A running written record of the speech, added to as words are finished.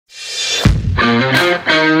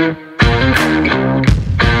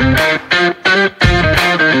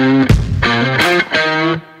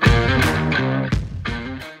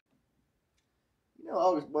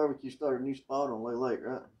started a new spot on Lay Lake,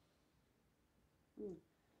 right?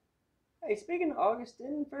 Hey, speaking of August,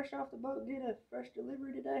 didn't Fresh Off the Boat get a fresh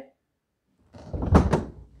delivery today?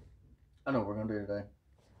 I know what we're gonna do today.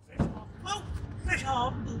 Fish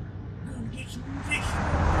off the boat. Gonna get some fish.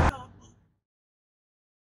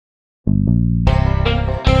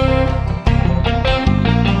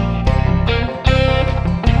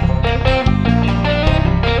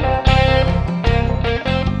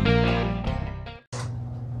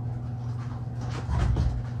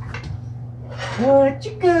 What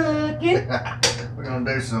you cooking? We're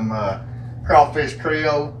gonna do some crawfish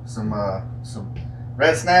Creole, some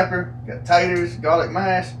red snapper, got taters, garlic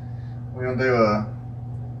mash. We're gonna do a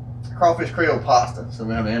crawfish Creole pasta. So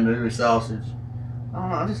we have the andouille sausage. I don't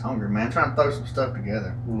know, I'm just hungry, man. I'm trying to throw some stuff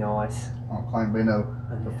together. Nice. I don't claim to be no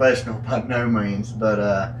professional by no means, but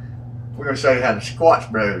we're gonna show you how the Squatch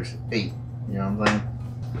Bros eat. You know what I'm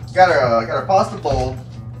saying? Got our pasta boiled,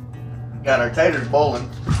 got our taters boiling,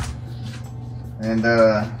 and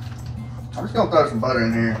I'm just gonna throw some butter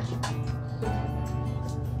in here.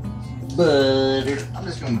 Butter. I'm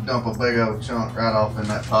just gonna dump a big old chunk right off in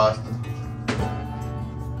that pasta.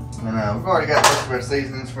 And we've already got most of our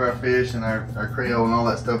seasonings for our fish and our Creole and all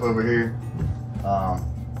that stuff over here. The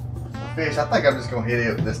fish, I think I'm just gonna hit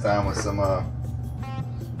it this time with some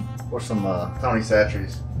Tony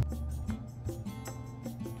Satcheries.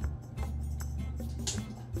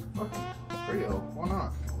 Fucking Creole, why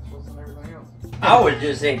not? What's in everything else? I was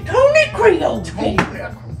just saying, Tony Creole. Tony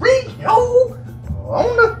Creole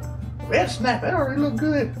on the red snap. That already look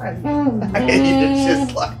good. I eat it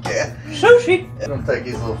just like that. Sushi. I'm gonna take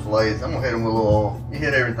these little fillets. I'm gonna hit them with a little oil. You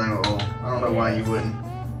hit everything with oil. I don't know why you wouldn't.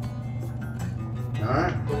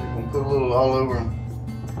 Alright, we're gonna put a little all over them.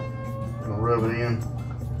 Gonna rub it in.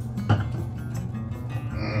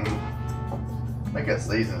 Make that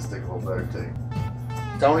seasoning stick a little better too.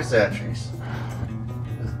 Tony Satcheries.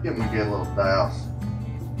 Just give them a good little douse.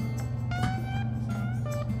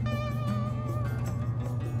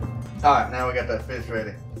 Alright, now we got that fish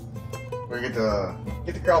ready. We're gonna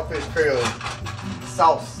get the crawfish Creole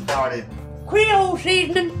sauce started. Creole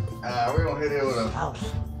seasoning. We're gonna hit it with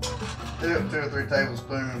Sauce. hit it with 2 or 3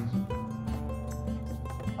 tablespoons.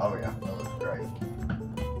 Oh yeah, that looks great.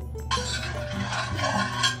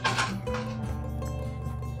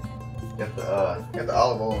 Got the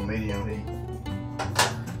olive oil on medium heat.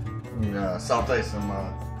 And, saute some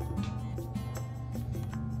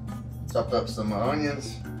chopped up some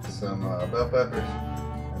onions, some bell peppers,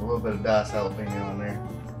 and a little bit of diced jalapeno on there.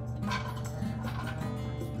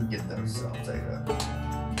 Get those sauteed up.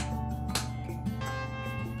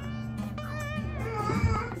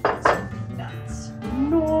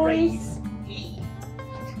 Nice.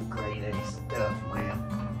 Great stuff, man.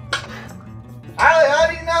 How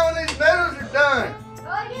do you know when these noodles are done?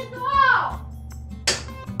 Against the wall!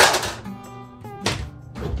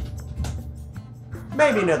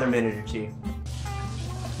 Maybe another minute or two.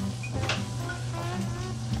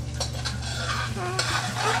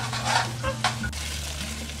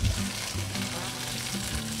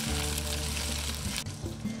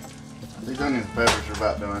 These onions and peppers are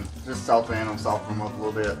about done. Just sauteing them, soften them up a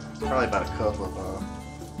little bit. Probably about a cup of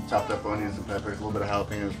chopped up onions and peppers, a little bit of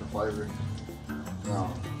jalapenos for flavor.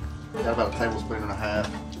 Got about a tablespoon and a half,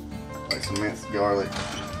 like some minced garlic.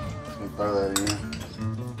 Just gonna throw that in.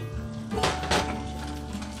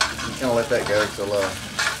 Just gonna let that go till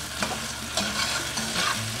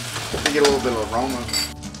we get a little bit of aroma.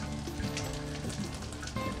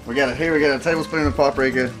 We got a tablespoon of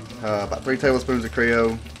paprika, about 3 tablespoons of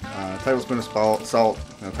Creole, a tablespoon of salt,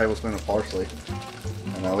 and a tablespoon of parsley.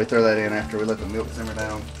 And we throw that in after we let the milk simmer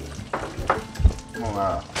down.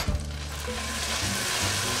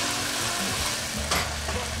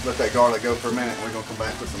 Let that garlic go for a minute, and we're gonna come back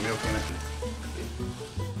and put some milk in it.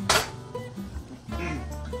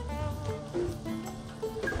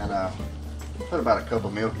 And put about a cup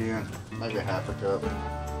of milk in, maybe a half a cup,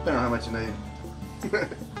 depending on how much you need.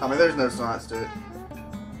 I mean, there's no science to it.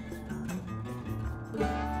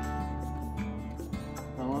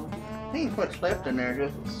 Ain't much left in there,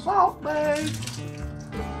 just salt, babe.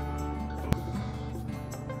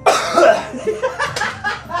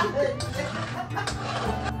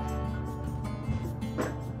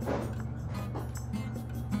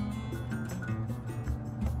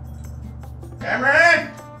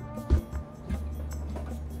 Cameron!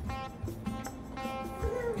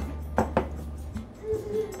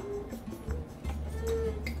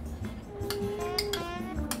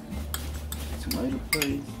 Tomato,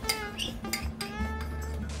 please.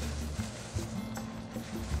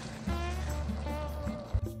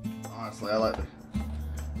 Honestly, I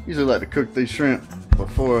usually like to cook these shrimp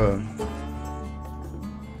before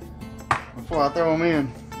I throw them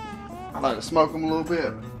in, I like to smoke them a little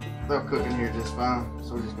bit. They'll cook in here just fine.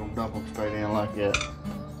 So we're just gonna dump them straight in like that.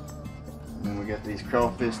 And then we got these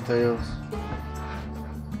crawfish tails.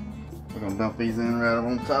 We're gonna dump these in right up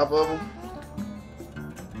on top of them.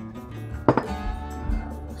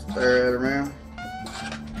 Stir it around.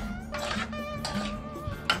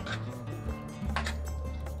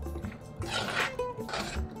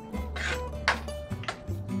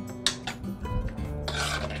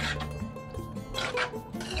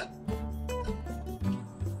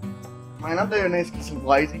 Man, I'm doing this because I'm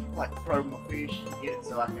lazy. I like to throw my fish and get it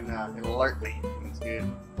so I can it'll alert me when it's good.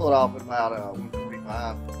 Pull it off at about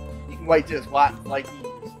 145. You can wait till it's white and flaky.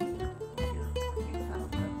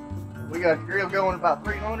 We got the grill going about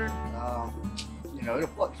 300. You know, it'll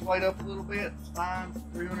fluctuate up a little bit. It's fine.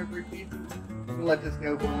 300, 350. We'll let this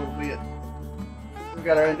go for a little bit. We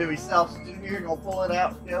got our andouille sausage in here. Gonna pull it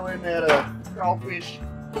out. Go in that crawfish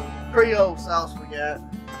Creole sauce we got.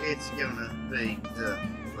 It's gonna be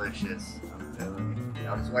delicious. I'm telling you.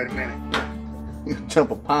 Y'all just wait a minute.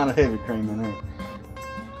 Dump a pint of heavy cream in there.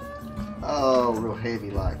 Oh, real heavy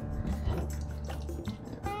like.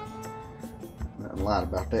 Nothing light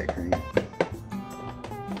about that cream.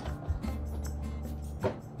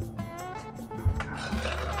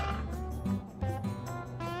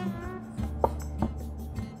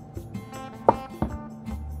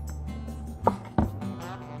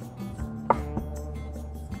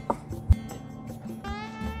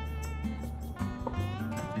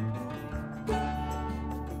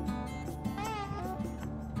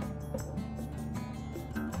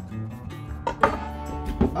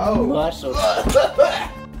 Oh, muscle.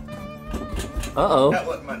 Uh-oh. That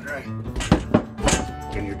wasn't my drink.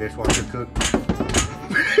 Can your dishwasher cook?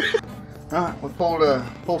 Alright, we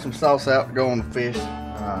pull some sauce out to go on the fish.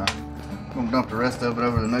 Gonna dump the rest of it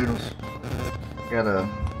over the noodles. Got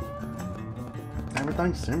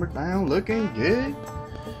everything simmered down, looking good.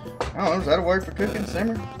 I don't know, is that a word for cooking?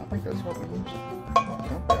 Simmer? I think that's what we use.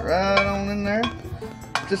 Dump that right on in there.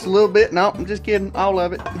 Just a little bit. No, I'm just kidding. All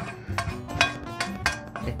of it.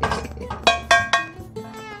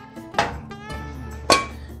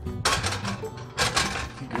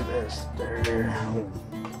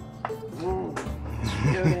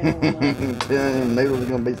 Noodles are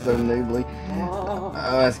gonna be so noodly. Oh,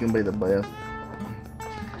 that's gonna be the best.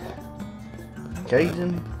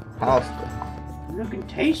 Cajun pasta. Looking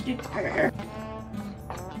tasty.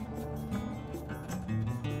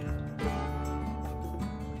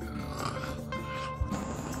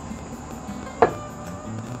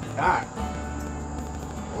 Alright.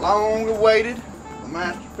 Long awaited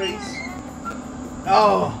masterpiece.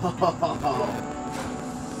 Oh.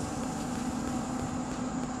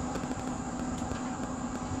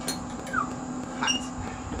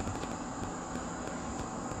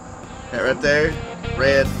 That right there,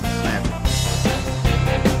 red snapper.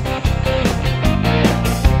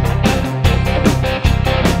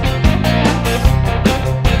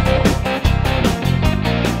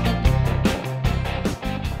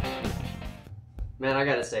 Man, I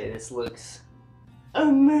gotta say, this looks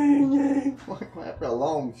amazing. After a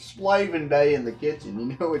long slaving day in the kitchen,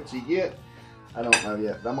 you know what you get? I don't know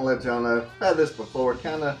yet, but I'm gonna let y'all know. I've had this before,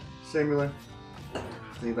 kind of similar.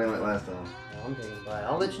 Anything like last time. I'm thinking about it.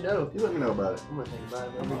 I'll let you know. You let me know about it. I'm gonna think about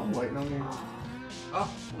it. I'm waiting on you. Oh,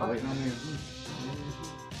 I'm waiting on you.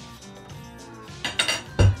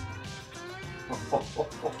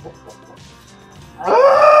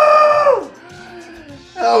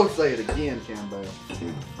 Oh, say it again, Campbell.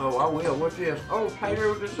 Oh, I will. What's this? Oh,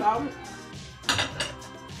 potato with the salad.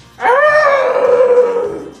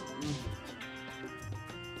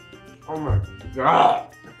 Oh my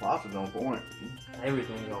God. The pasta's on point.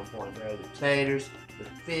 Everything's on point, bro. The potatoes, the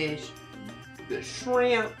fish, the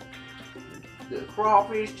shrimp, the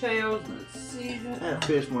crawfish tails, the seasoning. That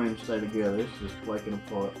fish won't even stay together. It's just flaking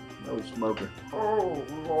apart. No smoker. Oh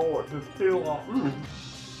Lord, the peel off.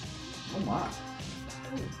 Oh my.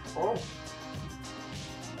 Oh.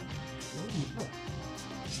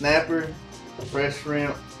 Snapper, fresh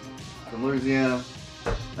shrimp from Louisiana,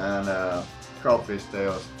 and crawfish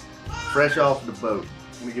tails. Fresh off the boat.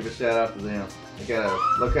 Let me give a shout out to them. They got a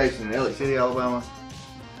location in Elliott City, Alabama,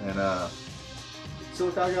 and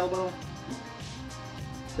Silicotta, Alabama.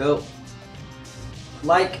 So,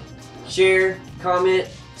 like, share, comment,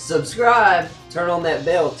 subscribe, turn on that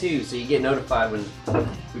bell too so you get notified when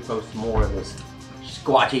we post more of this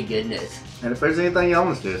squatchy goodness. And if there's anything y'all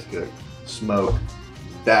want us to cook, smoke,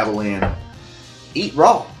 dabble in, eat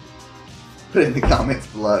raw, put it in the comments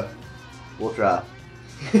below. We'll try.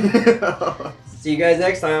 See you guys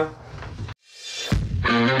next time.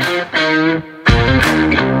 Bye.